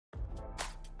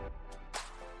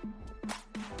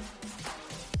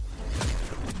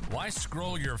Why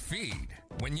scroll your feed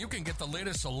when you can get the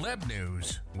latest celeb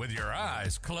news with your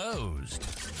eyes closed?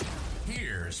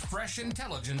 Here's fresh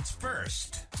intelligence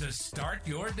first to start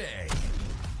your day.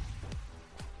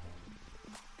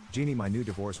 Jeannie, my new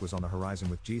divorce was on the horizon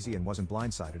with Jeezy and wasn't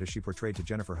blindsided as she portrayed to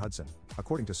Jennifer Hudson,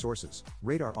 according to sources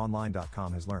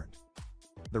RadarOnline.com has learned.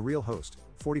 The Real host,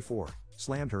 44,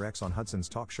 slammed her ex on Hudson's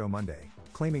talk show Monday,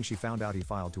 claiming she found out he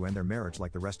filed to end their marriage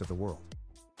like the rest of the world.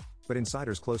 But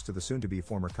insiders close to the soon-to-be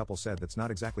former couple said that's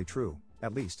not exactly true,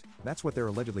 at least, that's what they're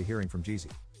allegedly hearing from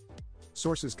Jeezy.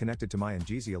 Sources connected to My and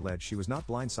Jeezy allege she was not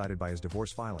blindsided by his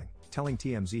divorce filing, telling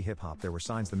TMZ Hip Hop there were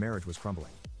signs the marriage was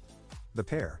crumbling. The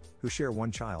pair, who share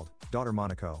one child, daughter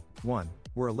Monaco, 1,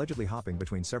 were allegedly hopping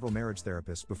between several marriage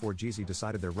therapists before Jeezy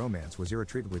decided their romance was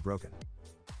irretrievably broken.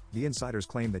 The insiders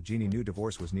claim that Jeannie knew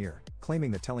divorce was near,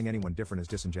 claiming that telling anyone different is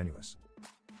disingenuous.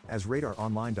 As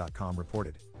RadarOnline.com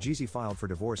reported, Jeezy filed for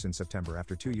divorce in September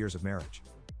after 2 years of marriage.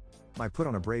 I put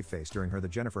on a brave face during her The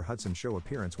Jennifer Hudson Show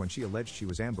appearance when she alleged she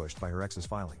was ambushed by her ex's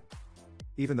filing.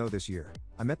 Even though this year,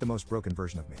 I met the most broken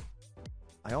version of me.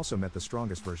 I also met the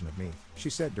strongest version of me, she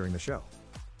said during the show.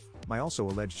 I also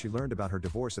alleged she learned about her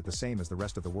divorce at the same as the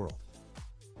rest of the world.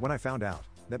 When I found out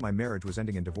that my marriage was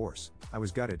ending in divorce, I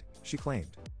was gutted, she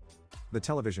claimed. The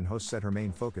television host said her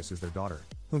main focus is their daughter,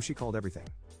 whom she called everything.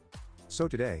 So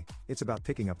today, it's about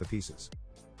picking up the pieces.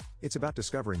 It's about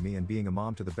discovering me and being a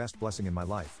mom to the best blessing in my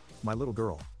life, my little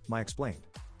girl, I explained.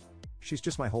 She's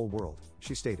just my whole world,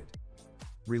 she stated.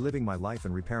 Reliving my life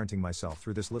and reparenting myself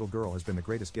through this little girl has been the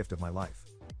greatest gift of my life.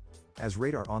 As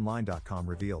RadarOnline.com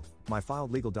revealed, I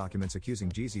filed legal documents accusing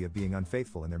Jeezy of being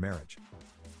unfaithful in their marriage.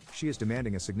 She is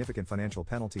demanding a significant financial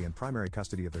penalty and primary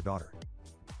custody of their daughter.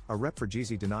 A rep for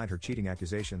Jeezy denied her cheating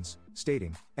accusations,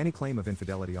 stating, "Any claim of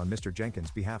infidelity on Mr. Jenkins'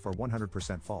 behalf are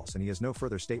 100% false and he has no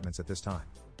further statements at this time."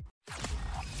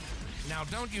 Now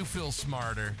don't you feel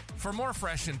smarter? For more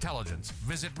fresh intelligence,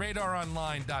 visit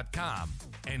RadarOnline.com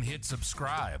and hit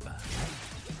subscribe.